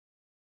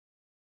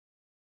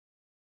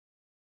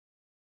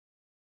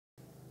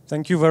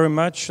Thank you very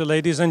much,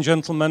 ladies and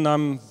gentlemen.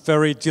 I'm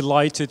very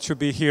delighted to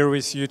be here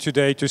with you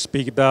today to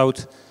speak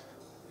about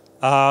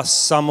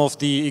some of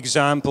the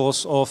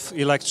examples of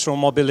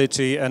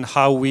electromobility and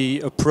how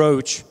we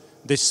approach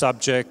this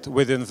subject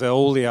within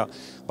Veolia.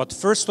 But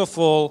first of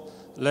all,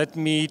 let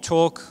me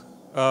talk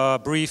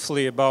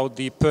briefly about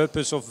the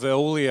purpose of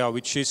Veolia,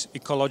 which is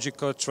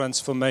ecological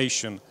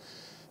transformation.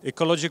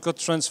 Ecological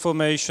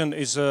transformation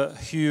is a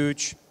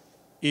huge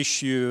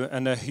issue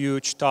and a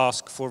huge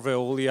task for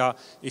Veolia,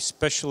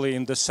 especially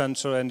in the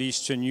Central and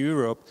Eastern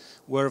Europe,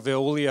 where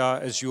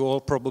Veolia, as you all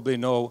probably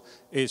know,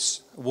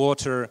 is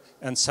water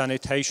and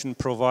sanitation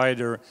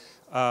provider,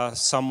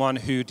 someone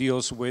who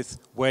deals with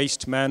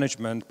waste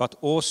management, but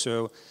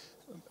also,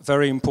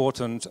 very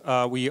important,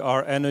 we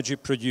are energy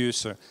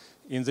producer.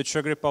 In the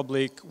Czech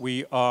Republic,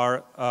 we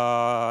are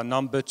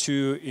number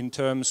 2 in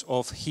terms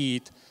of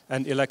heat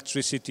and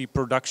electricity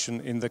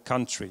production in the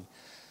country.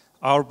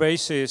 Our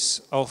basis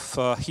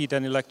of heat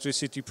and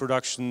electricity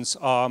productions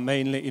are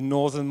mainly in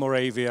northern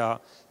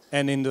Moravia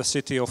and in the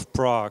city of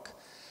Prague.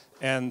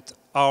 And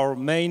our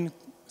main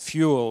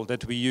fuel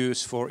that we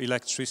use for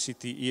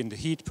electricity in the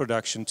heat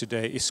production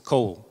today is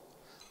coal,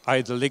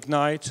 either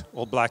lignite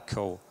or black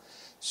coal.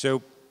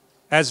 So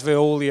as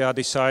Veolia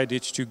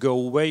decided to go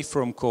away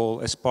from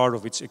coal as part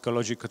of its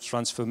ecological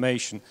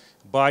transformation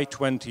by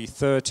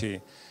 2030,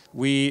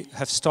 we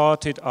have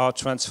started our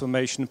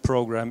transformation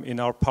program in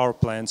our power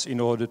plants in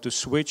order to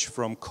switch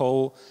from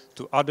coal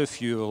to other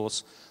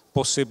fuels,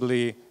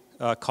 possibly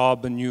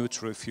carbon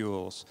neutral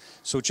fuels.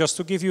 So just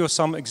to give you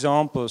some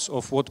examples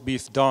of what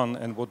we've done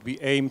and what we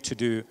aim to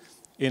do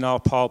in our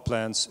power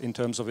plants in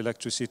terms of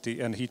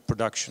electricity and heat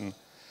production.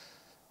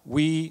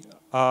 We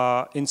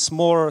in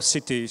smaller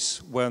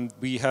cities, when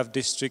we have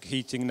district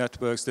heating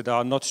networks that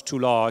are not too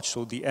large,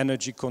 so the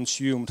energy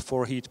consumed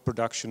for heat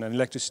production and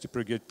electricity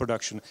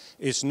production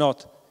is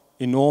not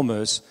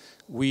enormous,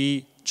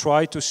 we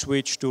try to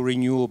switch to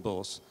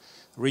renewables.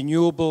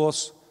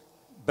 Renewables,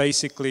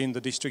 basically in the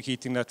district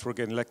heating network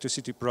and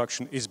electricity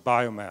production, is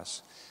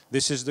biomass.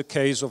 This is the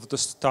case of the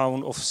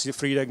town of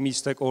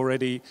Frýdek-Místek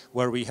already,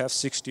 where we have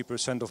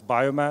 60% of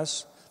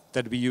biomass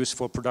that we use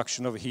for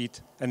production of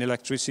heat and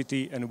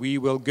electricity, and we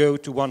will go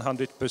to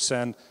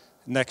 100%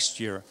 next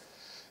year.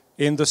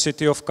 In the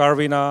city of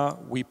Karviná,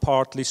 we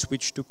partly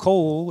switched to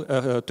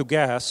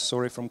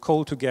from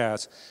coal to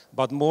gas,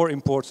 but more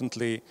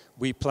importantly,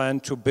 we plan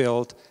to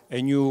build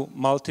a new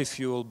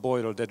multi-fuel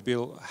boiler that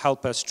will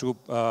help us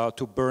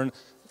to burn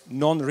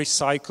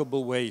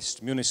non-recyclable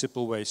waste,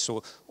 municipal waste.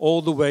 So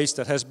all the waste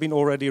that has been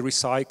already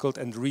recycled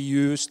and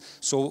reused,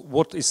 so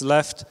what is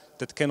left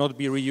that cannot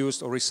be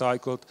reused or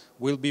recycled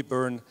will be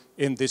burned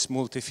in this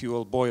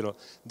multi-fuel boiler.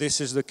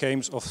 This is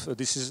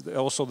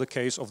also the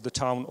case of the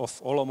town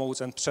of Olomouc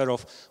and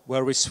Přerov,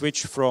 where we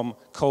switch from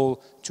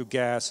coal to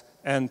gas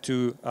and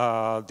to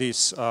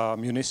this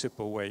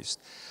municipal waste.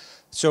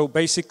 So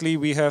basically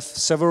we have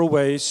several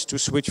ways to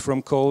switch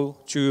from coal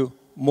to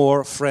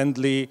more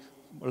friendly,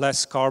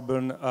 less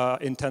carbon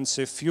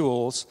intensive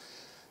fuels.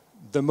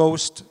 The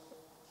most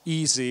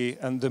easy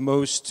and the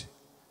most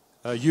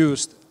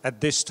used at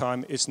this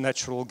time is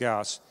natural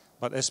gas.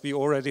 But as we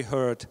already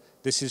heard,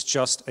 this is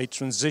just a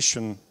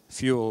transition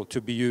fuel to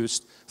be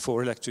used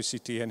for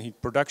electricity and heat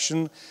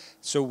production.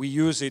 So we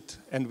use it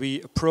and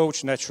we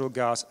approach natural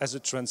gas as a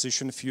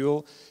transition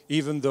fuel,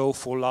 even though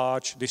for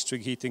large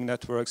district heating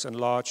networks and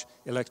large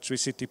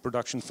electricity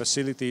production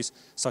facilities,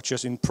 such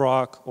as in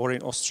Prague or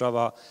in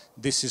Ostrava,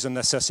 this is a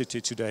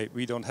necessity today.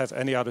 We don't have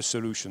any other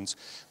solutions.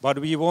 But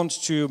we want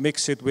to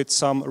mix it with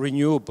some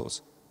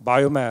renewables,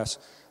 biomass,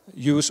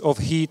 use of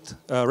heat,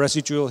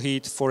 residual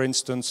heat, for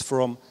instance,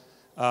 from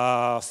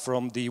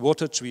the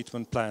water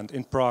treatment plant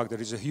in Prague.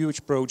 There is a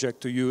huge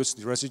project to use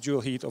the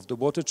residual heat of the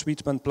water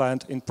treatment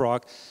plant in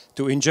Prague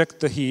to inject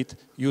the heat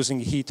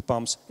using heat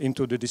pumps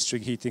into the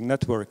district heating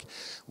network.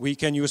 We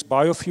can use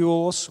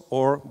biofuels,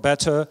 or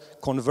better,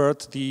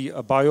 convert the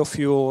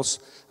biofuels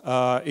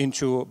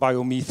into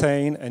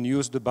biomethane and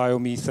use the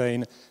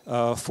biomethane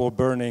for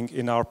burning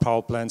in our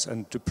power plants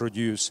and to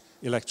produce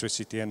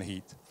electricity and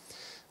heat.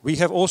 We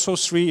have also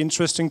 3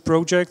 interesting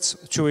projects,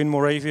 2 in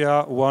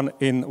Moravia, 1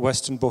 in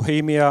Western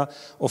Bohemia,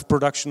 of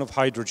production of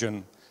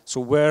hydrogen.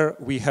 So where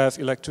we have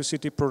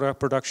electricity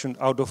production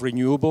out of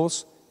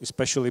renewables,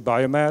 especially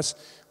biomass,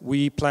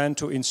 we plan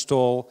to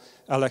install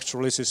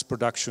electrolysis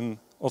production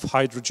of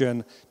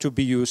hydrogen to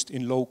be used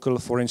in local,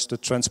 for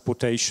instance,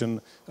 transportation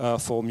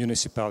for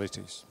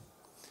municipalities.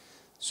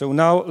 So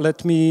now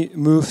let me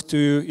move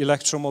to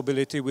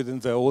electromobility within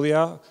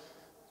Veolia.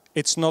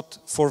 It's not,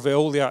 for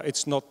Veolia,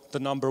 it's not the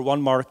 #1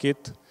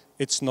 market,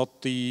 it's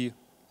not the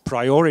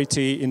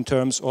priority in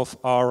terms of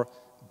our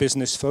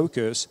business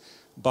focus,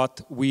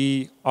 but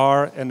we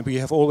are, and we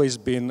have always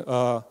been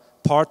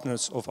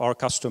partners of our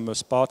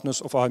customers, partners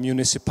of our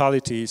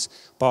municipalities,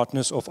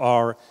 partners of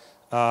our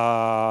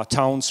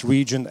towns,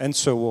 region, and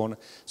so on.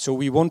 So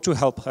we want to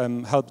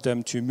help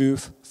them to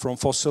move from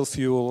fossil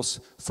fuels,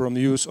 from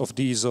use of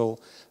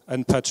diesel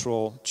and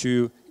petrol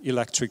to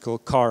electrical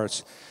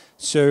cars.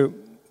 So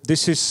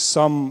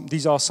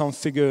these are some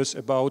figures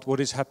about what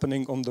is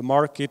happening on the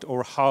market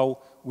or how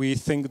we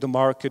think the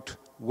market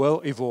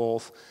will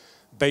evolve.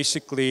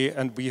 Basically,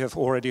 and we have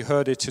already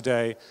heard it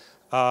today,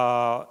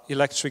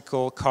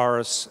 electrical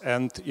cars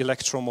and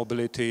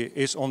electromobility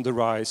is on the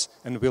rise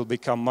and will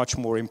become much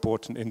more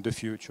important in the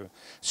future.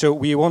 So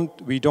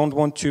we don't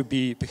want to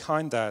be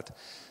behind that.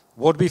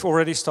 What we've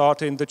already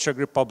started in the Czech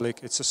Republic,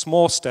 it's a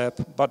small step,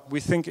 but we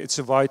think it's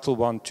a vital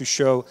one to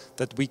show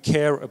that we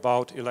care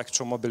about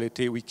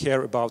electromobility, we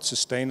care about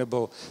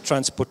sustainable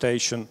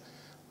transportation.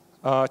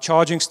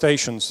 Charging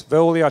stations,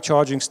 Veolia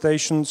charging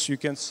stations, you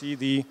can see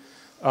the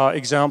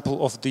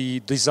example of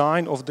the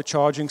design of the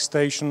charging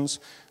stations.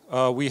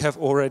 We have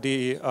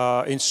already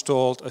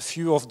installed a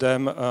few of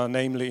them,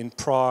 namely in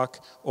Prague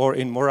or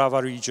in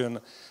Morava region.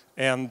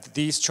 And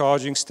these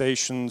charging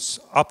stations,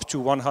 up to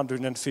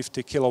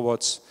 150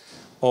 kilowatts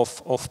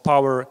of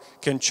power,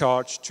 can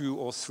charge 2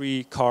 or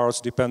 3 cars,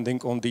 depending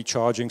on the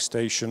charging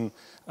station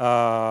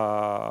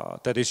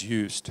that is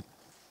used.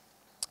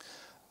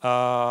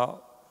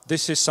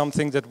 This is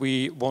something that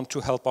we want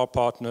to help our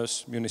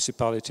partners,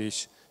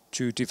 municipalities,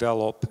 to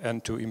develop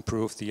and to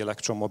improve the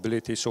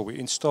electromobility. So we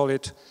install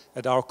it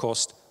at our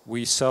cost.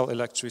 We sell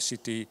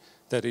electricity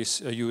that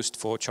is used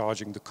for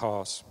charging the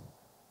cars.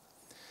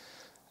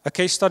 A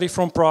case study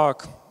from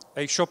Prague,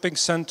 a shopping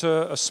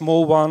center, a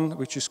small one,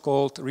 which is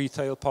called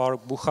Retail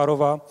Park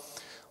Bucharova.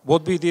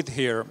 What we did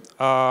here,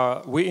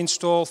 we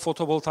installed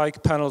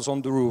photovoltaic panels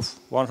on the roof,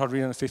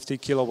 150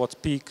 kilowatts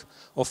peak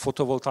of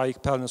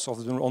photovoltaic panels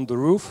on the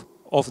roof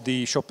of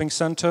the shopping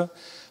center.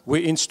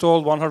 We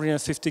installed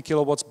 150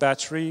 kilowatts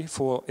battery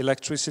for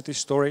electricity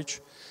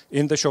storage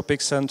in the shopping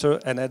center,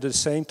 and at the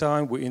same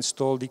time we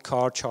installed the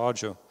car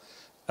charger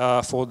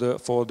for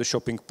the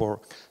shopping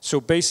park.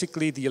 So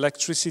basically the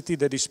electricity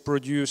that is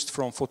produced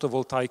from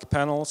photovoltaic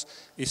panels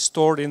is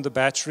stored in the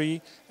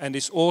battery and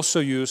is also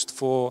used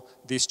for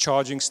this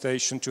charging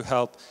station to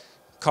help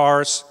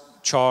cars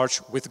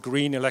charge with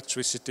green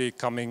electricity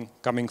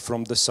coming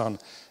from the sun.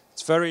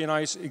 It's a very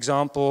nice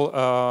example,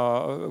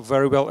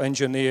 very well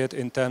engineered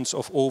in terms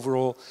of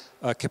overall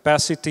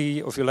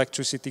capacity of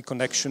electricity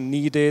connection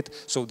needed.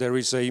 So there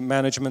is a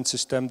management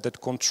system that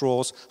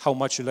controls how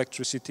much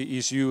electricity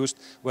is used,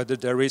 whether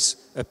there is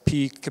a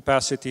peak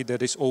capacity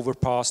that is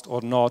overpassed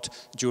or not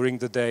during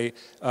the day,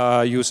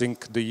 using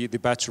the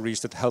batteries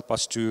that help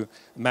us to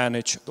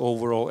manage the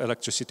overall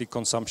electricity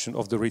consumption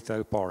of the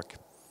retail park.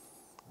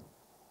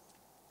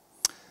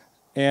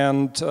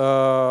 And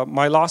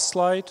my last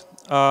slide.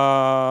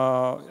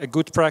 A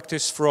good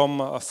practice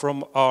from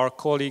our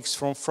colleagues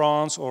from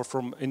France or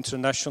from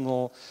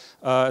international,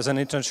 as an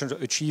international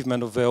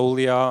achievement of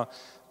Veolia,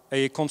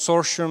 a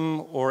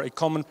consortium or a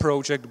common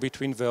project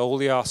between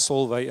Veolia,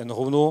 Solvay and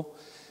Renault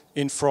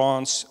in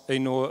France,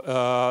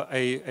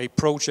 a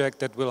project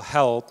that will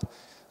help,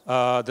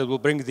 that will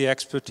bring the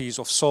expertise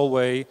of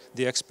Solvay,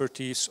 the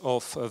expertise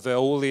of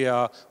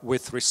Veolia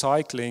with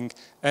recycling,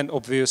 and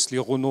obviously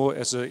Renault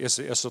as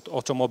an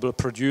automobile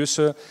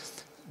producer.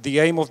 The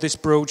aim of this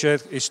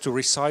project is to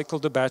recycle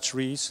the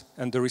batteries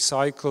and to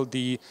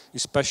recycle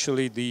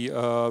especially the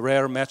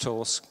rare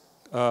metals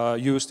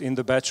used in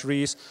the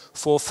batteries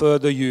for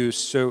further use.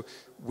 So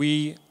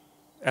we,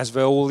 as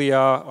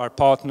Veolia, our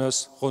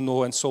partners,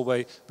 Renault and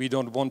Solvay, we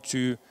don't want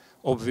to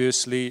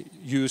obviously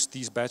use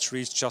these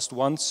batteries just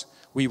once.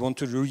 We want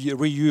to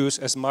reuse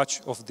as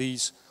much of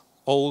these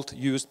old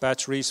used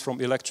batteries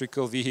from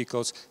electrical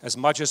vehicles as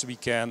much as we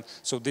can.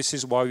 So this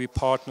is why we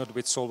partnered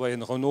with Solvay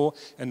and Renault,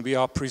 and we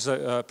are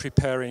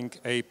preparing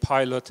a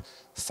pilot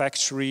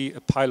factory, a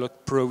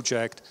pilot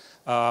project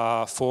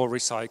for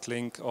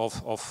recycling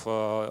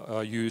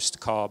of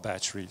used car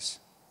batteries.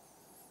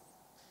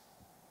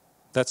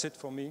 That's it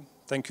for me.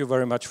 Thank you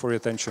very much for your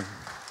attention.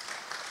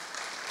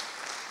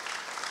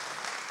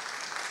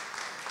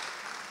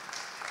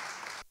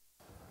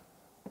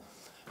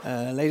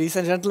 Ladies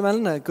and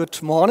gentlemen,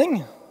 good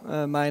morning.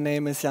 My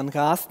name is Jan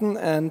Karsten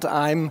and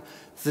I'm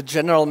the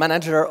General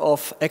Manager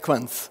of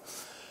Equans.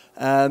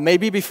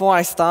 Maybe before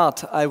I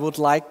start, I would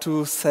like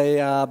to say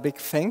a big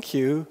thank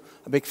you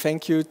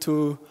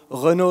to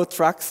Renault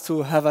Trucks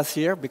to have us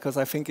here, because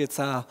I think it's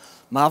a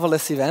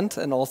marvelous event,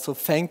 and also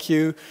thank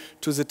you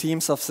to the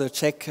teams of the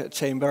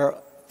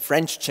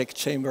French-Czech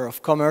Chamber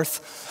of Commerce,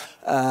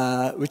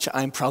 which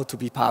I'm proud to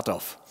be part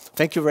of.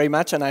 Thank you very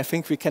much, and I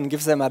think we can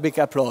give them a big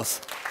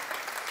applause.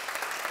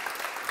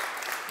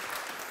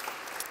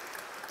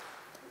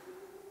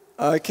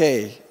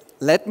 Okay,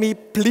 let me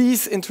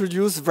please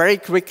introduce very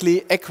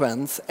quickly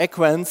Equans.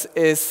 Equans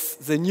is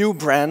the new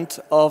brand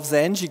of the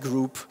ENGIE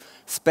Group,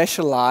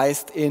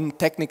 specialized in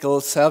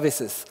technical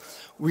services.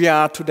 We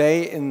are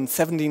today in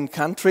 17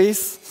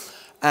 countries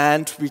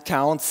and we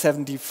count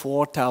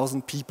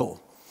 74,000 people.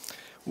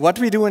 What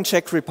we do in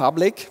Czech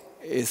Republic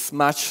is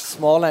much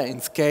smaller in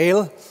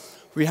scale.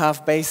 We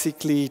have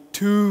basically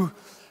two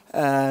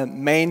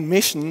main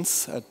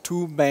missions,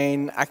 two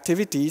main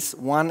activities.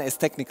 One is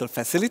technical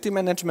facility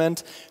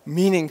management,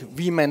 meaning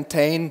we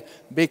maintain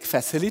big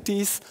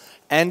facilities,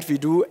 and we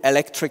do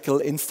electrical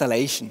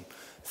installation.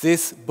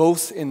 This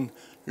both in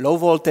low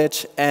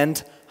voltage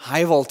and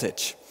high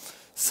voltage.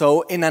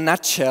 So in a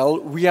nutshell,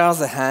 we are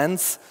the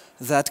hands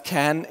that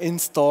can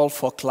install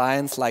for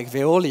clients like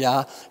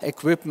Veolia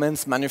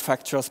equipments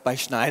manufactured by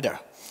Schneider.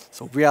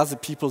 So we are the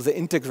people, the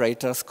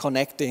integrators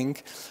connecting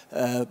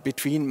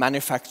between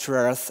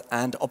manufacturers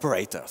and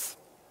operators.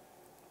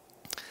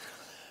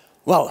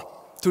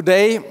 Well,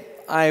 today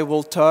I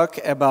will talk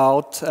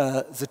about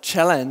the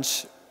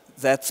challenge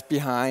that's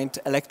behind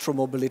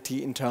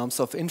electromobility in terms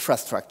of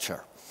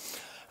infrastructure.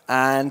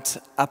 And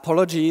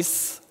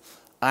apologies,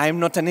 I'm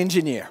not an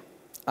engineer.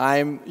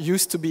 I'm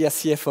used to be a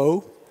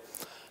CFO,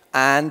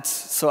 and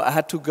so I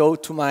had to go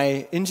to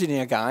my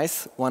engineer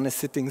guys, one is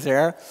sitting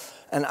there,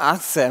 and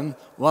ask them,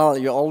 well,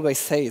 you always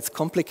say it's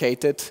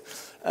complicated,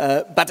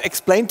 but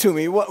explain to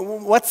me,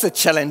 what's the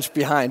challenge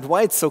behind?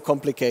 Why it's so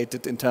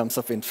complicated in terms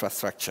of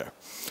infrastructure?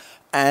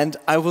 And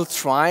I will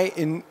try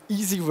in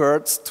easy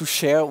words to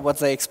share what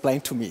they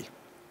explained to me.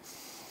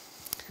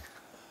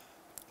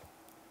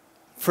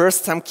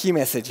 First, some key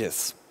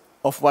messages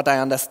of what I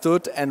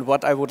understood and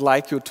what I would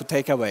like you to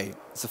take away.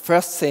 The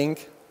first thing,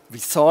 we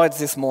saw it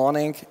this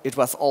morning, it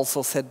was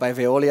also said by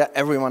Veolia,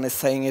 everyone is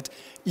saying it,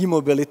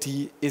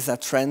 e-mobility is a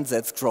trend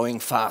that's growing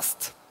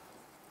fast.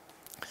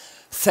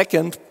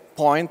 Second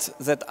point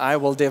that I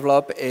will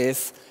develop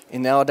is,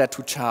 in order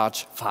to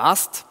charge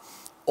fast,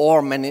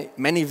 or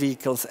many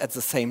vehicles at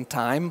the same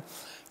time,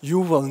 you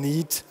will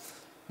need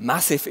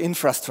massive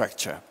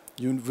infrastructure.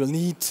 You will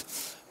need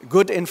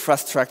good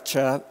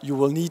infrastructure. You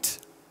will need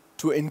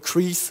to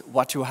increase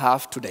what you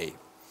have today.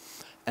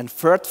 And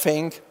third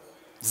thing,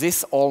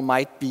 this all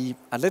might be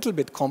a little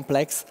bit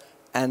complex,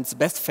 and the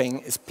best thing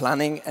is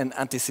planning and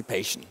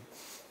anticipation.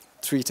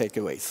 3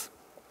 takeaways.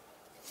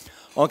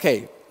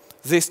 Okay,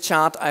 this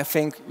chart, I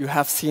think you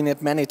have seen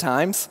it many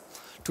times.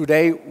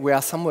 Today we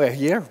are somewhere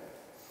here.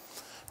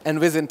 And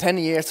within 10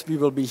 years, we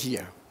will be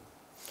here,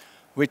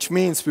 which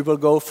means we will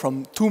go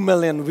from 2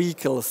 million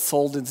vehicles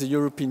sold in the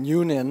European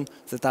Union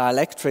that are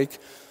electric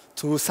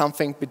to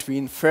something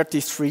between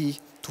 33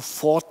 to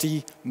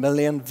 40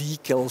 million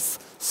vehicles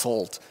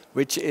sold,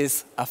 which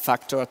is a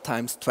factor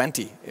times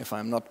 20, if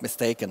I'm not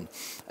mistaken.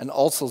 And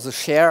also the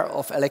share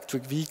of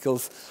electric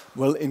vehicles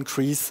will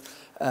increase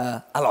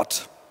a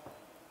lot.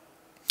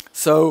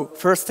 So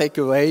first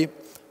takeaway,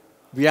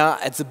 we are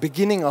at the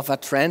beginning of a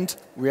trend.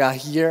 We are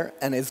here,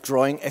 and it's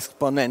growing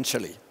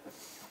exponentially.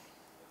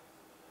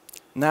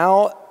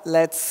 Now,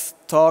 let's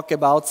talk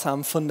about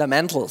some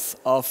fundamentals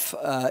of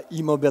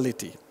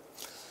e-mobility.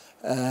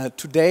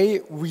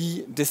 Today,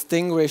 we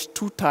distinguish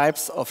 2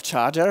 types of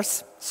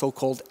chargers,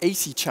 so-called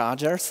AC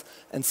chargers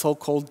and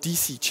so-called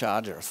DC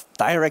chargers,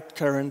 direct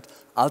current,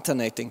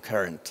 alternating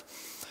current.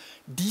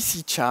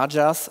 DC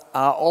chargers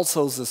are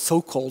also the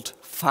so-called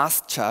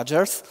fast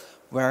chargers,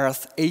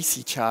 whereas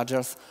AC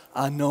chargers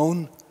are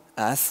known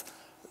as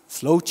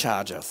slow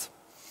chargers.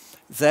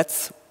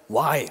 That's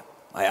why,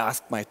 I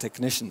asked my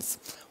technicians.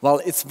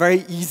 Well, it's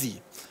very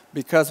easy,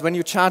 because when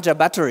you charge a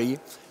battery,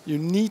 you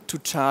need to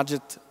charge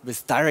it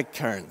with direct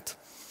current.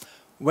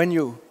 When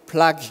you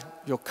plug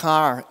your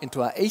car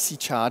into an AC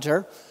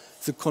charger,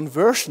 the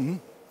conversion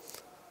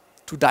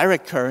to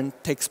direct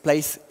current takes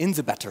place in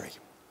the battery.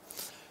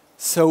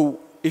 So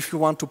if you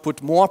want to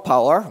put more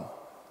power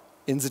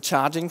in the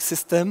charging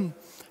system,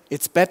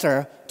 it's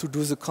better to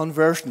do the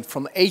conversion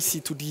from AC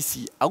to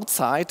DC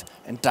outside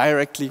and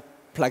directly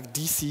plug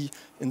DC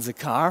in the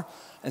car,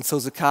 and so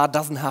the car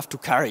doesn't have to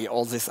carry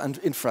all this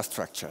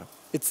infrastructure.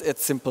 It's as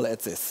simple as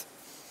this.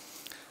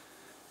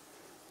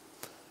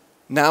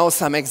 Now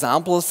some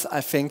examples,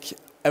 I think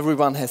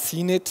everyone has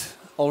seen it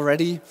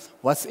already.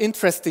 What's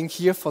interesting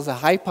here for the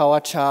high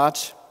power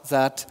charge,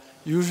 that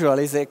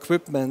usually the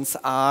equipments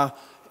are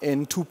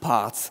in 2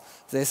 parts.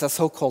 There's a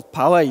so-called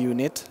power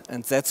unit,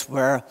 and that's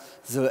where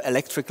the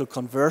electrical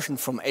conversion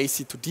from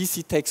AC to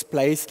DC takes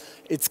place.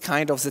 It's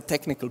kind of the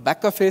technical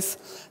back office.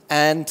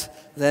 And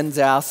then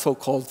there are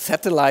so-called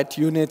satellite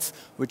units,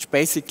 which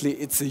basically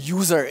it's a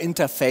user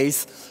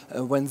interface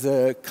when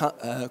the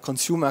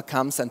consumer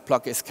comes and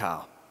plugs his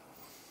car.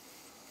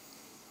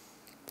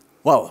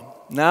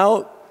 Well,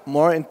 now,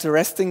 more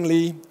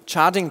interestingly,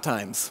 charging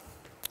times.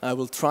 I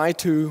will try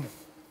to...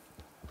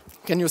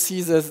 Can you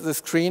see the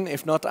screen?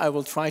 If not, I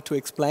will try to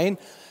explain.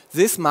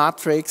 This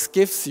matrix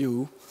gives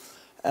you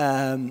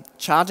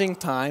charging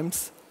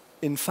times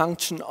in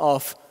function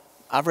of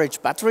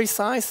average battery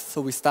size.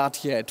 So we start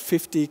here at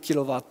 50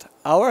 kilowatt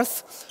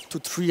hours to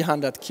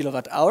 300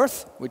 kilowatt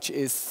hours, which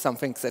is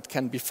something that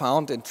can be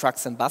found in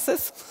trucks and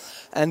buses.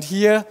 And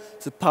here,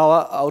 the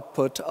power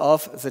output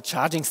of the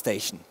charging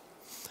station.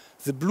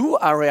 The blue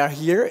area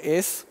here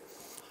is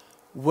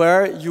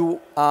where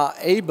you are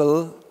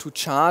able to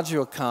charge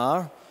your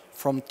car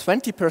from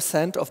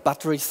 20% of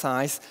battery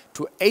size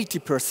to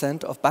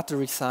 80% of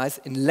battery size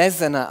in less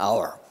than an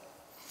hour.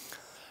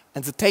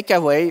 And the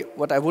takeaway,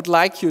 what I would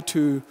like you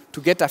to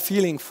get a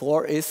feeling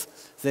for is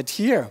that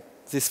here,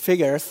 these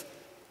figures,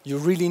 you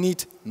really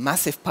need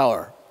massive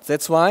power.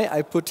 That's why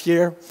I put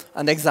here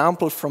an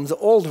example from the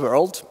old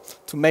world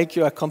to make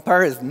you a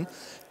comparison.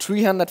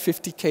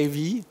 350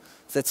 kV,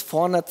 that's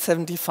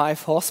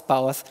 475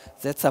 horsepower,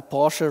 that's a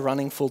Porsche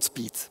running full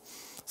speed.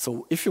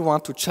 So if you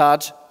want to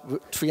charge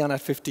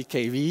 350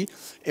 kV,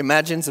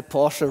 imagine the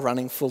Porsche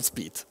running full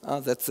speed.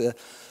 That's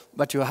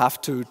what you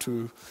have to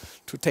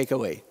take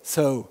away.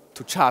 So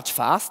to charge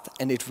fast,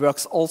 and it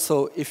works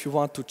also if you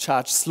want to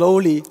charge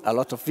slowly a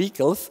lot of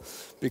vehicles,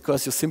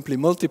 because you simply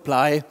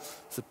multiply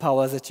the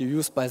power that you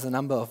use by the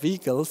number of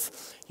vehicles,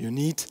 you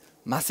need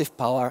massive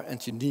power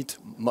and you need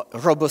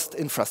robust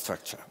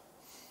infrastructure.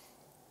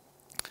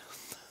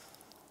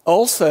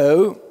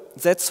 Also,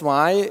 that's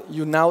why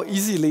you now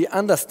easily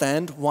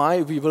understand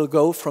why we will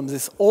go from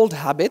this old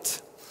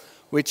habit,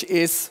 which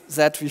is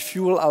that we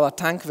fuel our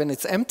tank when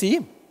it's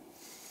empty,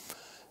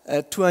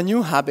 to a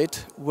new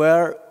habit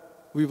where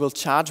we will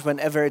charge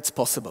whenever it's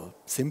possible,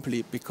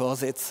 simply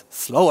because it's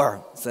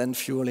slower than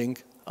fueling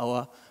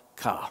our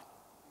car.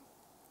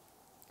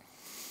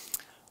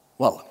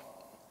 Well,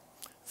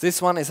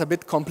 this one is a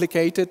bit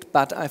complicated,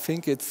 but I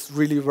think it's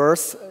really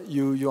worth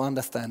you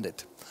understand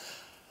it.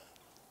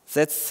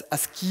 That's a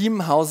scheme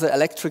how the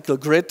electrical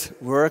grid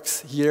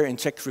works here in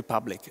Czech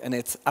Republic, and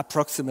it's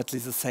approximately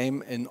the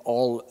same in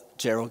all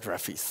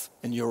geographies,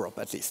 in Europe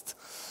at least.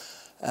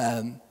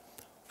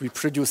 We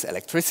produce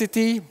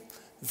electricity,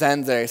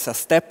 then there is a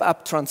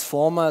step-up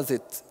transformer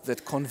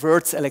that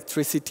converts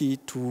electricity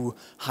to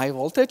high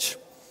voltage,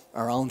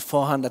 around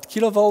 400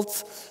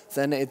 kilovolts,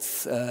 then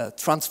it's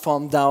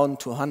transformed down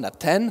to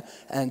 110,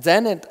 and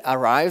then it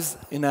arrives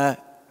in an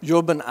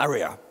urban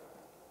area.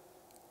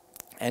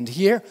 And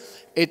here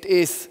it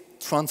is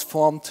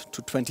transformed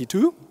to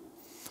 22.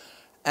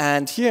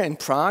 And here in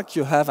Prague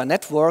you have a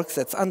network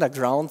that's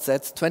underground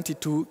that's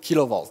 22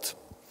 kilovolt.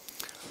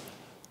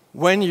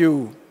 When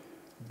you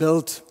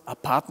build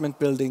apartment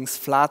buildings,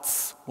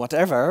 flats,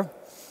 whatever,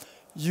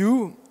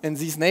 you in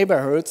these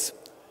neighborhoods,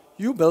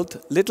 you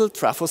build little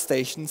trafo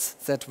stations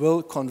that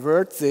will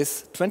convert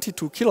this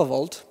 22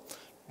 kilovolt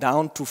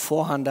down to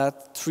 400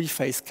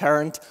 three-phase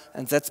current,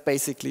 and that's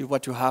basically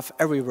what you have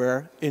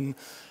everywhere in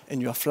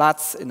your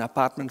flats, in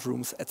apartment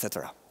rooms,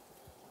 etc.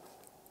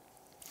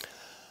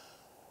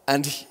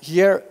 And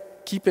here,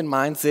 keep in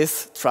mind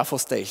this trafo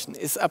station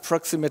is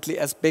approximately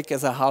as big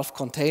as a half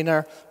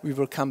container. We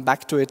will come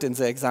back to it in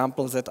the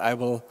example that I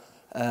will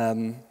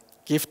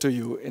give to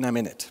you in a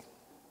minute.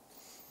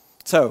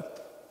 So,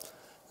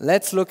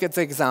 let's look at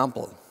the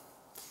example.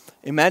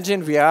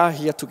 Imagine we are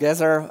here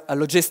together, a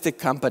logistic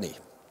company,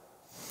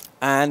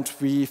 and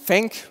we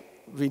think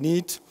we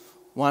need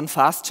one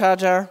fast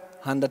charger,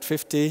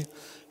 150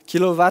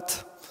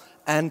 kilowatt,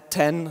 and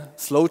 10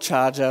 slow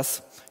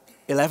chargers,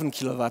 11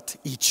 kilowatt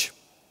each.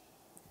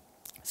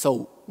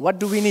 So what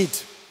do we need?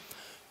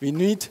 We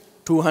need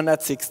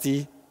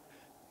 260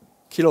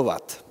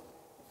 kilowatt.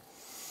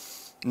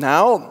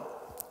 Now,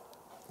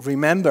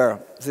 remember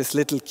this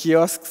little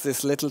kiosk,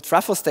 this little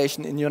trafo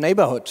station in your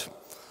neighborhood.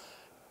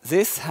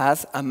 This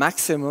has a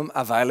maximum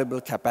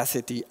available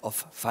capacity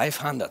of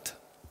 500.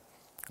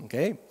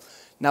 Okay?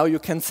 Now you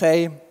can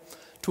say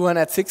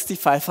 260,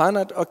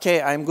 500, okay,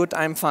 I'm good,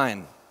 I'm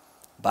fine.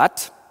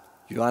 But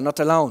you are not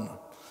alone.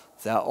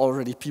 There are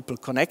already people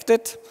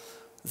connected.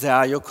 There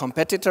are your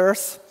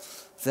competitors.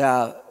 There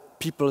are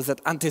people that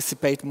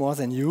anticipate more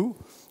than you,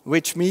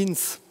 which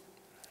means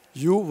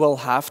you will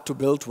have to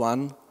build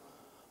one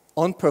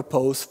on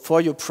purpose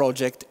for your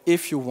project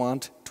if you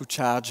want to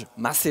charge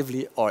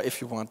massively or if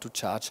you want to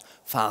charge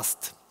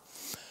fast.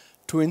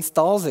 To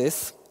install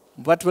this,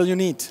 what will you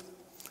need?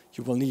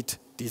 You will need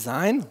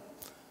design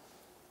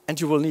and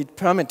you will need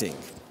permitting.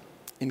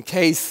 In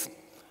case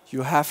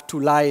you have to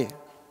lay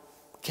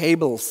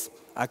cables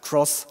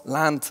across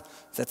land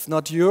that's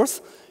not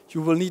yours,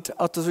 you will need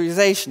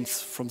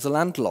authorizations from the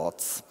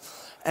landlords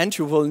and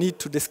you will need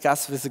to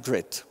discuss with the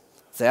grid.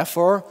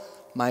 Therefore,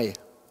 my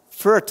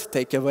third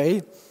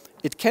takeaway,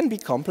 it can be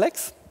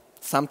complex,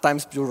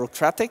 sometimes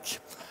bureaucratic,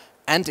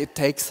 and it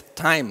takes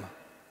time.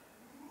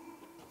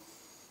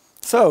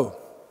 So,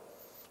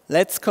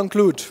 let's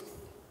conclude.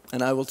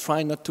 And I will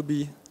try not to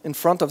be in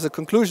front of the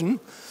conclusion.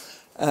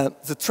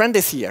 The trend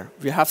is here.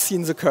 We have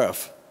seen the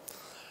curve.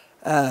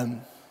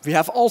 We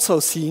have also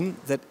seen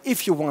that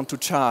if you want to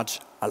charge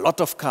a lot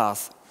of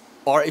cars,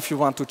 or if you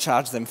want to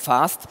charge them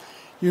fast,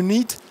 you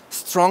need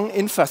strong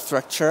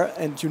infrastructure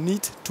and you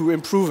need to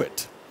improve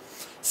it.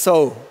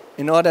 So,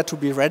 in order to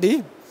be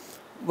ready,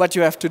 what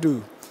you have to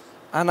do?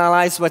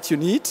 Analyze what you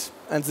need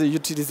and the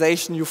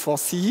utilization you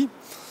foresee.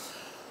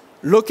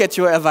 Look at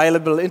your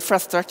available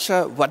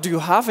infrastructure. What do you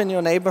have in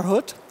your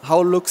neighborhood?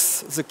 How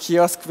looks the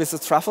kiosk with the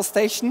trafo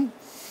station?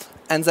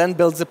 And then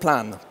build the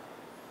plan.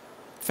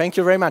 Thank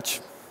you very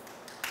much.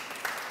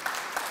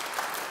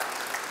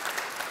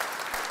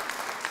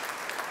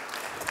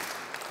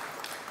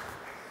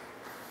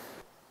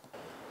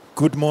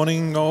 Good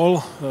morning,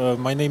 all.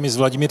 My name is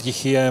Vladimír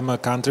Tichý. I'm a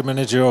country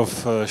manager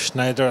of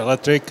Schneider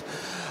Electric,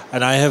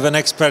 and I have an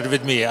expert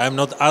with me. I'm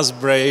not as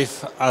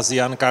brave as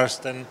Jan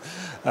Karsten.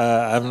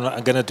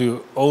 I'm going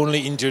to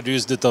only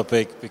introduce the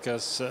topic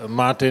because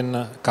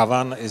Martin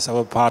Kavan is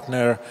our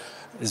partner,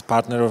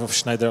 of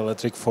Schneider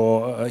Electric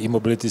for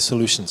e-mobility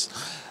solutions.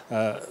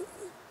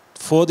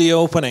 For the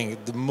opening,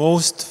 the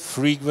most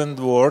frequent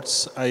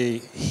words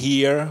I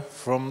hear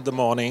from the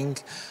morning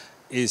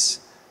is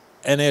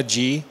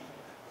energy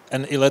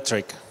and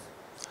electric.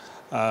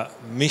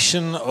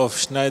 Mission of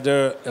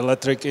Schneider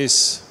Electric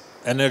is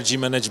energy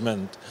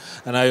management,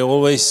 and I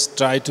always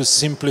try to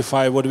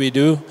simplify what we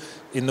do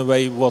in a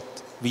way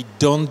what we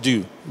don't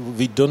do.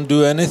 We don't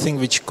do anything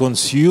which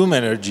consume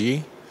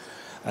energy,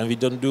 and we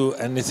don't do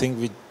anything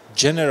which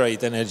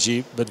generate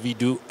energy, but we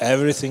do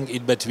everything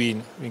in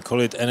between. We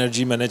call it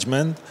energy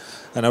management,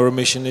 and our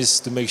mission is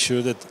to make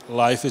sure that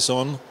life is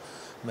on,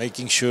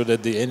 making sure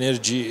that the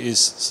energy is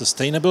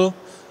sustainable,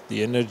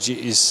 the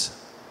energy is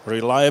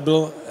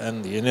reliable,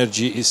 and the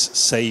energy is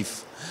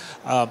safe.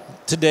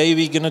 Today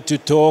we're going to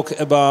talk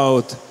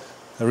about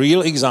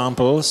real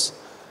examples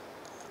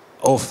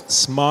of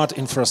smart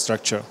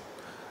infrastructure,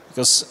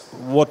 because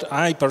what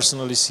I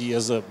personally see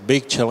as a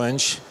big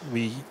challenge,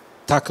 we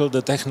tackle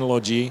the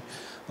technology,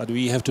 but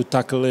we have to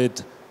tackle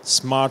it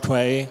smart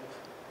way,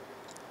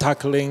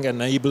 tackling,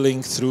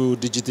 enabling through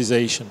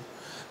digitization,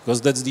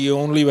 because that's the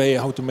only way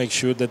how to make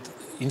sure that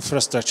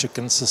infrastructure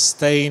can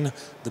sustain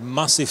the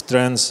massive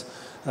trends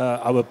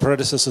our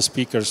predecessor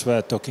speakers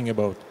were talking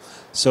about.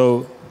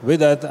 So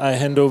with that, I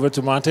hand over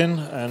to Martin,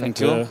 and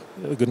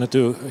we're going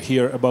to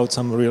hear about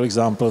some real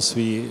examples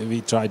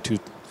we try to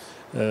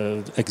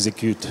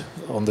execute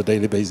on the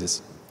daily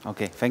basis.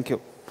 Okay, thank you.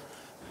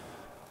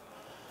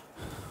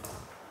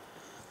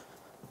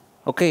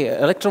 Okay,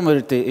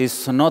 electromobility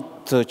is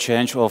not a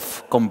change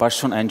of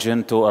combustion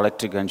engine to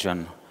electric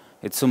engine.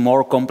 It's a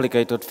more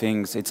complicated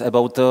thing. It's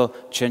about the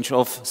change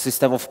of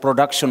system of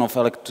production of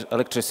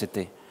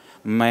electricity,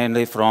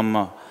 mainly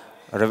from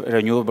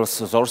renewable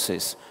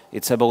sources.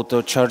 It's about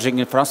the charging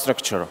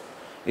infrastructure.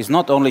 It's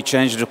not only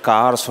change the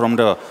cars from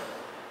the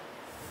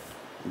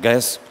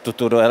gas to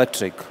the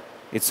electric.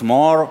 It's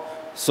more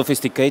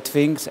sophisticated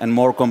things and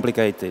more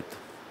complicated.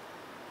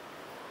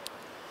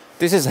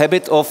 This is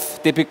habit of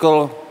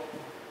typical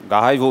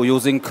guy who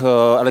using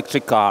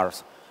electric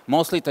cars.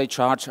 Mostly they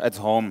charge at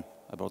home,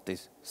 about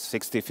this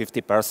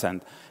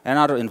 60–50%, and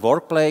are in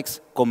workplace,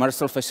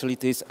 commercial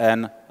facilities,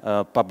 and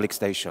public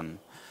station.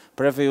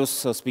 Previous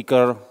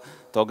speaker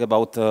talked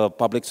about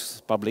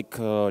public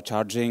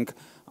charging.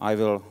 I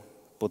will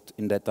put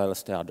in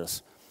details the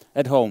others.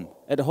 At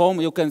home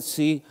you can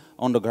see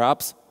on the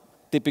graphs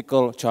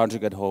typical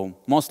charging at home,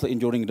 mostly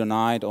during the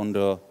night, on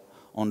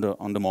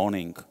the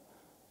morning.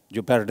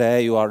 Per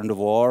day you are in the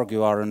work,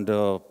 you are in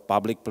the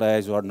public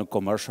place, you are in the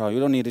commercial. You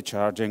don't need a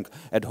charging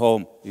at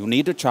home. You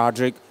need a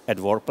charging at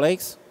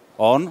workplace,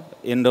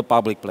 in the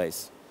public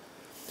place.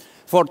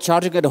 For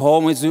charging at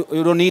home,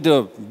 you don't need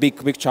a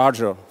big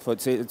charger.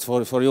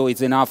 For you,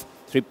 it's enough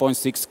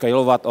 3.6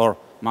 kilowatt or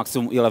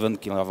maximum 11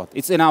 kilowatt.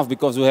 It's enough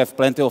because you have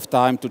plenty of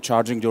time to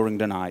charging during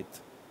the night.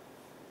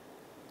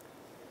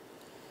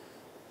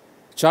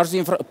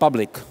 Charging for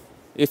public.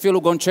 If you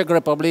look on Czech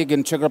Republic,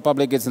 in Czech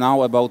Republic it's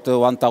now about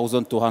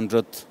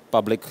 1,200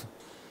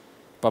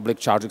 public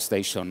charging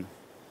station.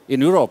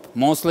 In Europe,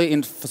 mostly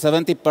in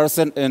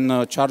 70%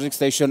 in charging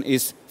station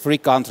is 3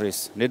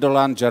 countries,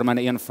 Netherlands,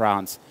 Germany, and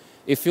France.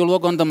 If you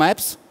look on the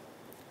maps,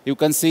 you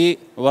can see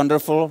a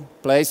wonderful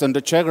place in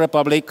the Czech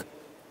Republic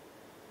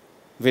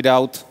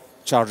without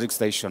charging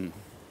station.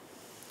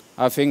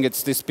 I think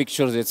it's this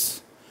picture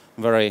that's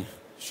very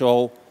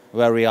show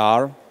where we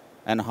are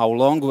and how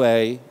long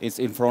way is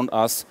in front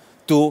of us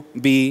to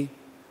be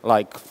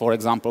like, for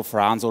example,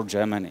 France or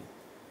Germany.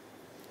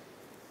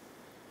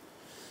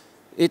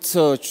 It's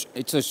a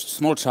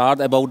small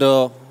chart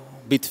about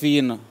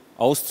between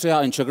Austria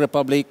and Czech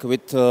Republic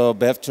with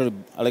battery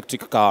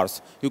electric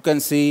cars. You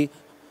can see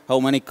how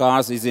many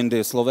cars is in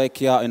the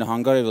Slovakia and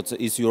Hungary, which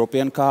is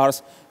European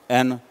cars,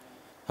 and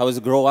how is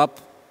grow up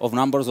of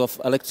numbers of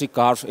electric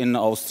cars in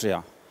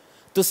Austria.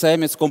 The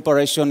same is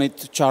comparison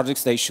with charging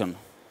station.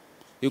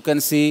 You can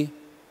see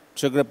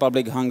Czech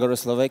Republic, Hungary,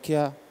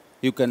 Slovakia.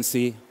 You can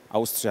see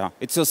Austria.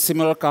 It's a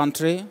similar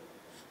country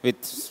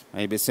with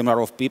maybe similar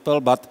of people,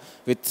 but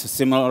with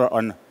similar,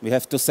 and we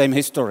have the same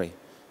history.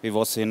 We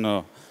was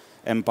in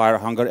Empire,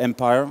 Hungary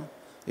Empire.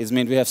 It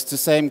means we have the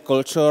same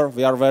culture.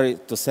 We are very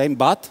the same,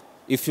 but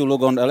if you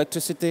look on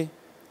electricity,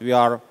 we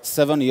are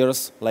 7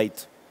 years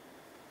late.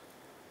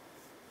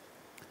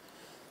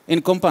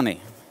 In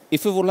company,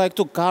 if you would like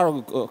to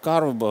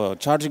car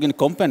charging in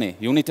company,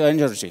 you need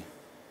energy.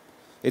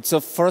 It's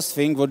the first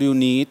thing what you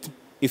need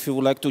if you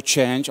would like to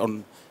change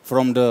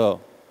from the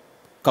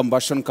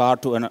combustion car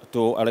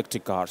to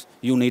electric cars.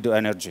 You need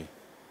energy.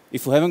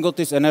 If you haven't got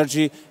this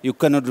energy, you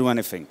cannot do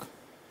anything.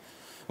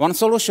 One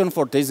solution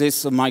for this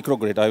is a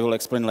microgrid. I will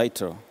explain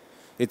later.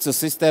 It's a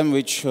system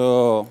which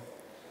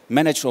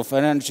manage of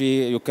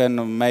energy. You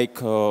can make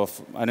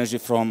energy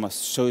from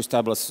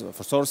stable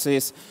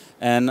sources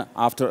and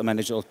after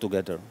manage all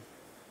together.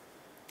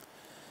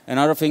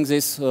 Another thing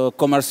is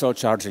commercial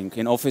charging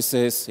in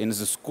offices, in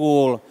the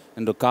school,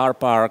 in the car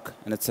park,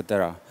 and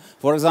etc.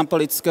 For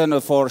example, it's kind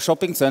of for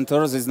shopping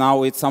centers.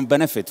 It's some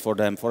benefit for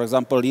them. For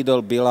example,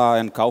 Lidl, Billa,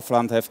 and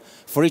Kaufland have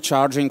free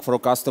charging for a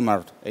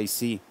customer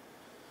AC.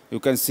 You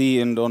can see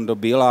on the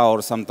Bila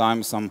or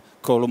sometimes some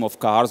column of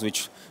cars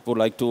which would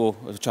like to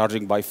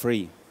charging by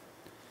free.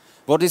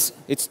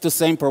 It's the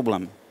same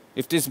problem.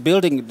 If this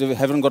building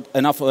haven't got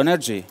enough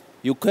energy,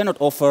 you cannot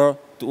offer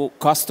to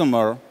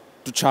customer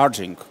to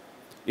charging.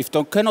 If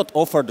they cannot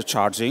offer the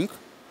charging,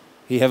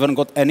 he haven't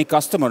got any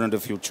customer in the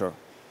future,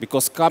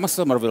 because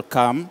customer will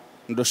come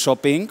in the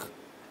shopping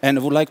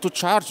and would like to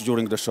charge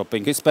during the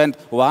shopping. He spent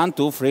 1,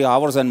 2, 3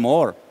 hours and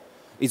more.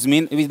 It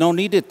means we don't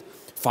need it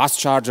fast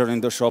charger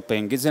in the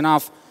shopping. It's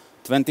enough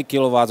 20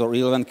 kilowatts or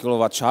 11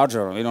 kilowatt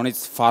charger. We don't need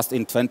fast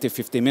in 20,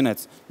 50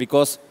 minutes,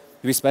 because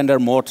we spend there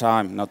more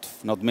time, not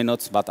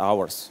minutes, but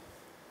hours.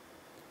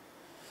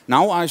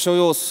 Now I show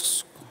you a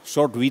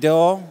short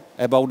video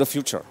about the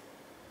future.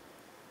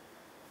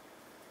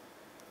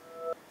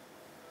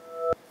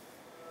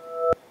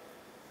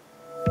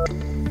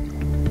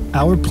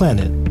 Our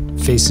planet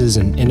faces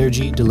an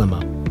energy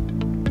dilemma.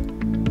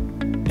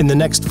 In the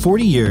next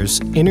 40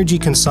 years, energy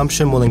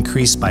consumption will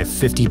increase by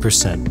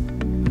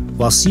 50%,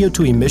 while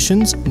CO2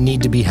 emissions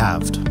need to be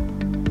halved.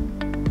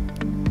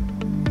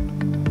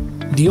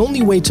 The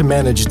only way to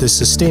manage this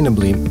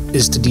sustainably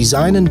is to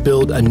design and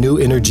build a new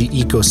energy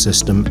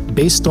ecosystem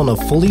based on a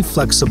fully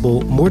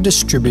flexible, more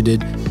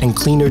distributed, and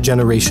cleaner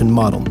generation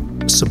model,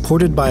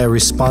 supported by a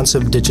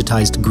responsive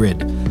digitized grid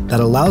that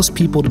allows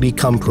people to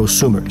become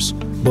prosumers,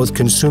 both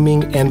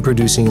consuming and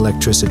producing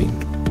electricity.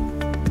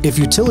 If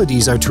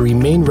utilities are to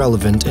remain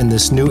relevant in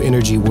this new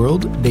energy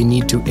world, they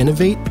need to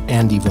innovate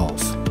and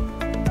evolve.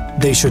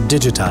 They should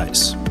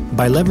digitize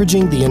by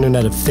leveraging the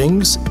Internet of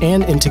Things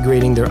and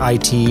integrating their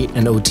IT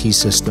and OT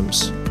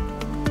systems.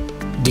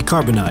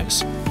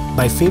 Decarbonize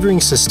by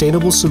favoring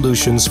sustainable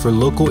solutions for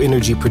local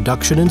energy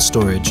production and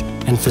storage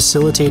and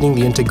facilitating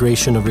the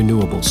integration of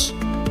renewables.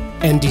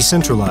 And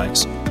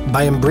decentralize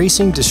by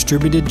embracing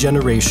distributed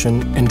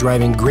generation and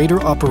driving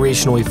greater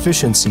operational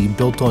efficiency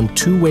built on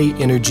two-way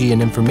energy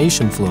and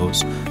information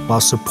flows,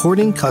 while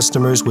supporting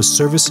customers with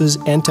services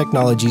and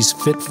technologies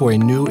fit for a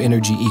new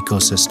energy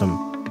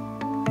ecosystem.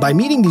 By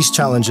meeting these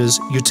challenges,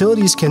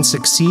 utilities can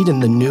succeed in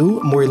the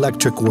new, more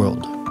electric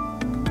world.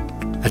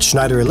 At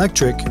Schneider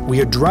Electric, we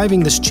are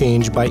driving this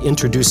change by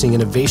introducing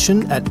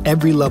innovation at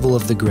every level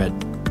of the grid.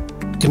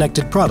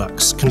 Connected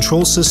products,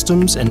 control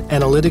systems, and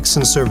analytics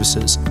and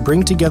services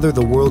bring together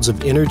the worlds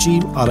of energy,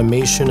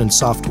 automation, and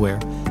software,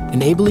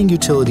 enabling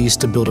utilities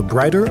to build a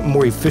brighter,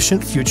 more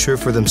efficient future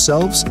for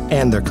themselves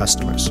and their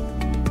customers.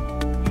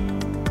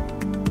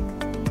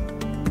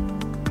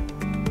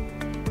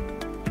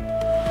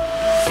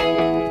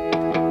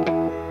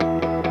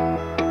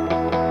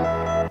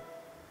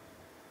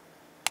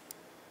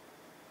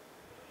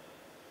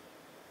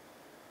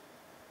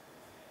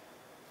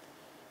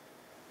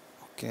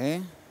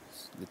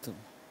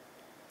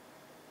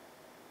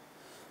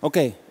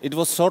 Okay, it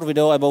was a short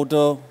video about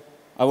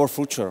our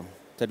future,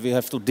 that we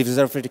have to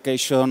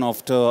diversification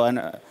of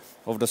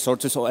the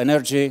sources of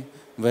energy,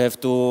 we have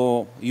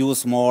to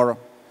use more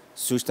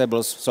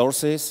sustainable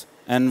sources,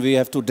 and we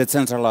have to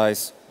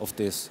decentralize of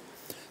this.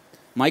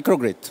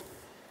 Microgrid.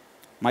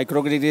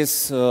 Microgrid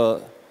is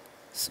a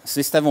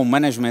system of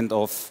management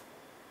of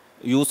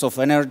use of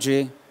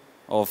energy,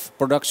 of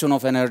production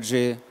of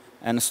energy,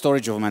 and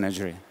storage of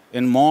energy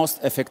in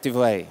most effective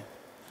way.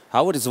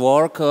 How it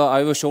works,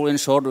 I will show in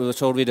short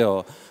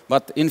video.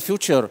 But in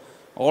future,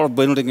 all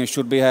buildings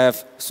should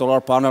have solar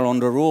panel on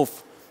the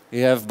roof. We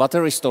have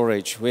battery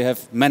storage. We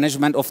have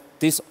management of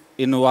this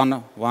in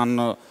one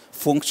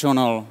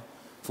functional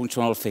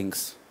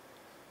things.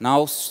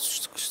 Now,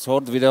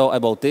 short video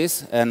about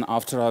this, and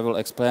after I will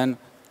explain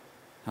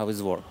how it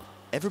works.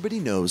 Everybody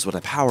knows what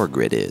a power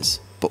grid is,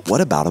 but what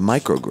about a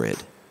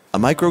microgrid? A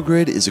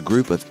microgrid is a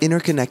group of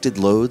interconnected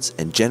loads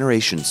and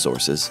generation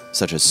sources,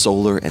 such as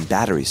solar and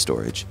battery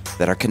storage,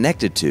 that are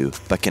connected to,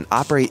 but can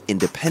operate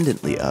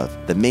independently of,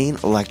 the main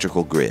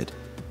electrical grid.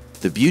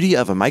 The beauty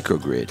of a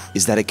microgrid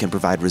is that it can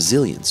provide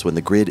resilience when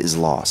the grid is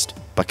lost,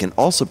 but can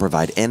also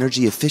provide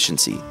energy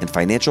efficiency and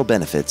financial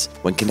benefits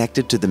when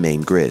connected to the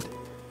main grid.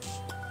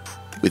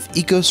 With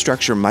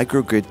EcoStruxure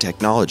microgrid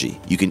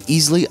technology, you can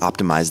easily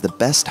optimize the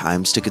best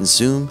times to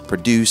consume,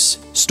 produce,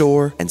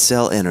 store, and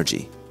sell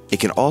energy. It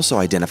can also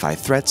identify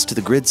threats to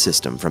the grid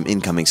system from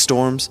incoming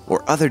storms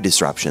or other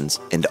disruptions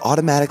and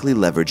automatically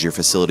leverage your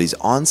facility's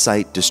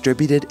on-site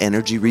distributed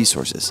energy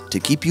resources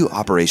to keep you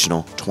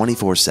operational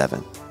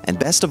 24/7. And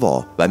best of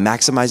all, by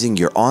maximizing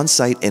your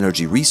on-site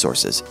energy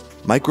resources,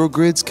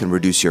 microgrids can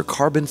reduce your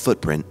carbon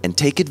footprint and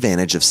take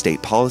advantage of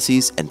state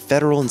policies and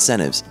federal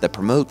incentives that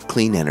promote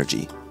clean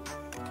energy.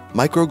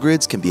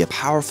 Microgrids can be a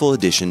powerful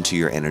addition to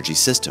your energy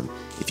system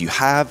if you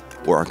have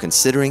or are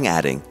considering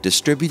adding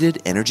distributed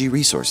energy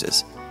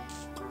resources.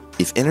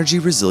 If energy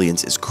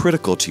resilience is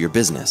critical to your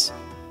business,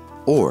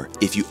 or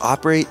if you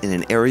operate in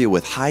an area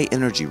with high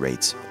energy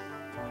rates,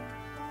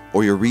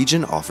 or your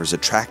region offers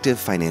attractive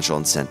financial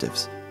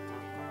incentives.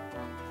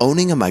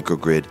 Owning a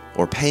microgrid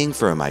or paying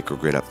for a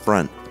microgrid up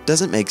front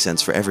doesn't make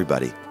sense for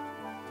everybody.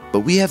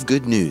 But we have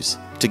good news.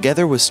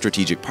 Together with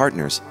strategic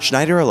partners,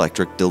 Schneider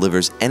Electric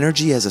delivers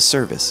energy as a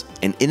service,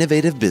 an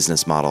innovative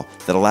business model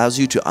that allows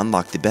you to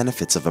unlock the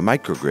benefits of a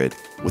microgrid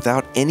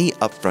without any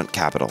upfront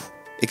capital.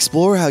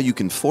 Explore how you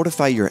can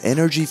fortify your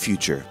energy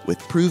future with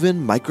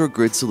proven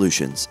microgrid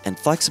solutions and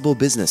flexible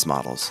business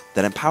models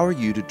that empower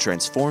you to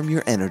transform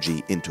your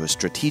energy into a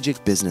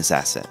strategic business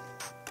asset.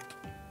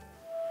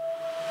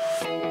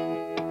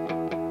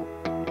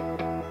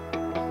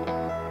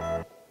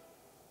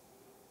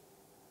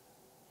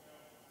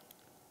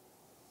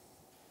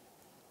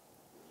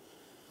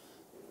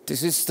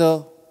 This is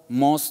the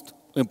most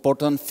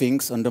important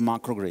things on the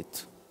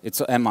microgrid. It's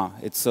a EMA,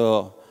 it's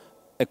a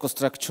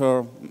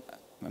EcoStruxure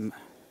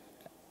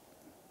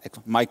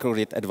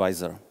microgrid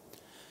advisor.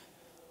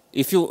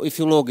 If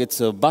you look,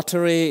 it's a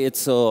battery,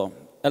 it's a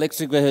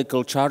electric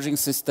vehicle charging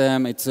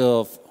system, it's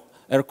a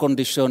air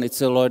condition,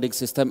 it's a lighting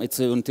system, it's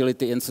a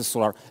utility, and it's a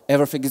solar.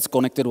 Everything is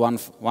connected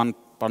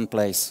one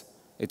place.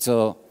 It's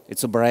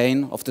a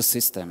brain of the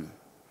system.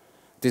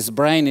 This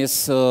brain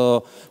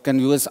can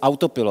use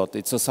autopilot.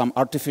 It's some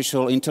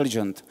artificial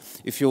intelligence.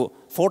 If you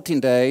 14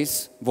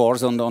 days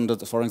works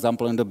for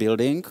example, in the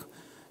building,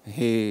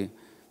 he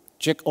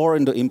check all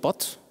in the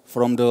input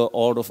from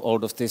all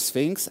of these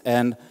things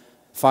and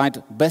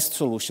find best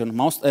solution,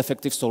 most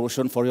effective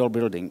solution for your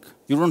building.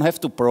 You don't have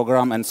to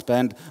program and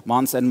spend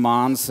months and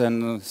months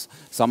and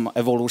some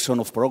evolution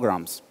of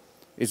programs.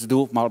 It's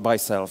do by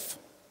itself.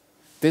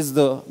 This is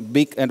the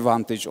big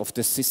advantage of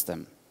this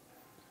system.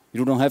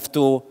 You don't have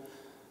to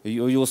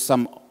use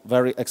some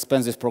very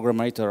expensive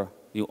programmer.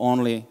 You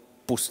only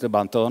push the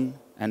button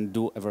and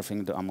do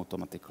everything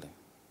automatically.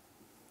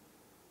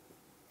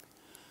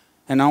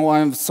 And now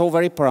I'm so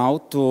very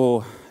proud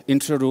to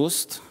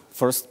introduce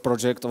first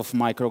project of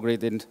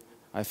microgrid in,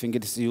 I think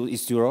it's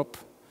East Europe.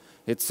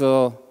 It's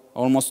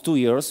almost 2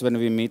 years when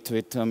we meet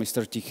with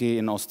Mr. Tichy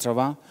in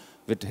Ostrava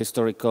with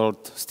historical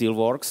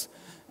steelworks,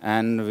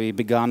 and we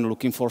began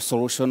looking for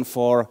solution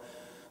for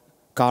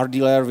car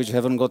dealer which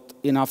haven't got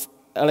enough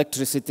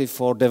electricity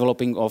for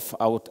developing of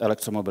our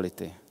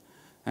electromobility.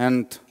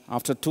 And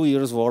after 2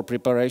 years of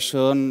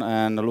preparation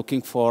and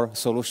looking for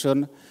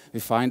solution, we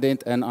find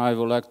it, and I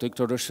would like to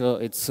introduce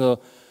it's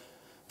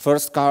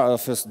first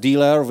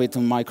dealer with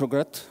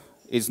microgrid.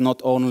 It's not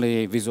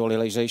only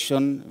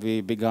visualization. We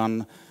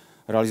began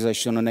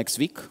realization next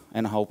week,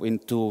 and hope in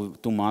two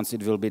months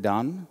it will be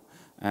done.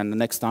 And the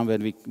next time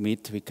when we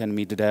meet, we can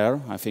meet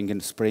there. I think in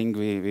spring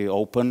we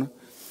open.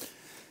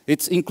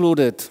 It's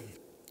included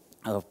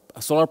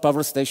a solar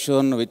power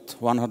station with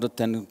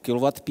 110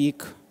 kilowatt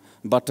peak,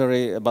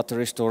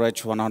 battery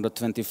storage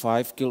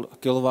 125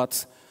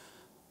 kilowatts,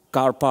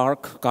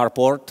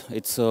 carport.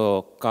 It's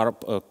a car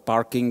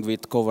parking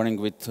with covering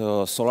with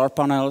solar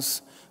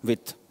panels,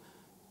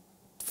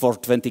 for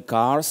 20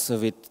 cars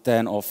with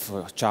 10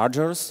 of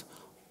chargers.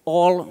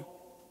 All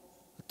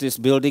this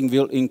building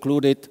will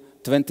include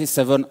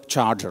 27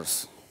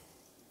 chargers.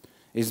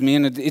 It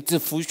means it's a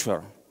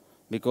future,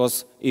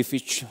 because if we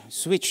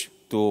switch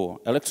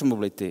to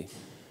electromobility,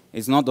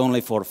 it's not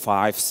only for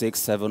 5, 6,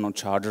 7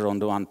 chargers on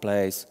the one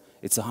place.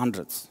 It's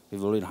hundreds. We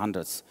will need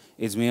hundreds.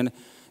 It means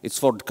it's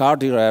for car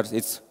dealers.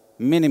 It's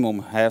minimum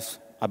have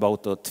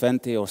about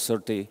 20 or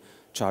 30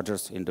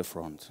 chargers in the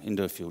front in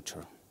the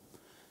future.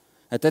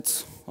 And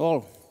that's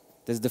all.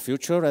 That's the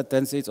future, and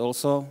that's it's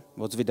also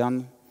what's we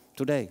done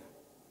today.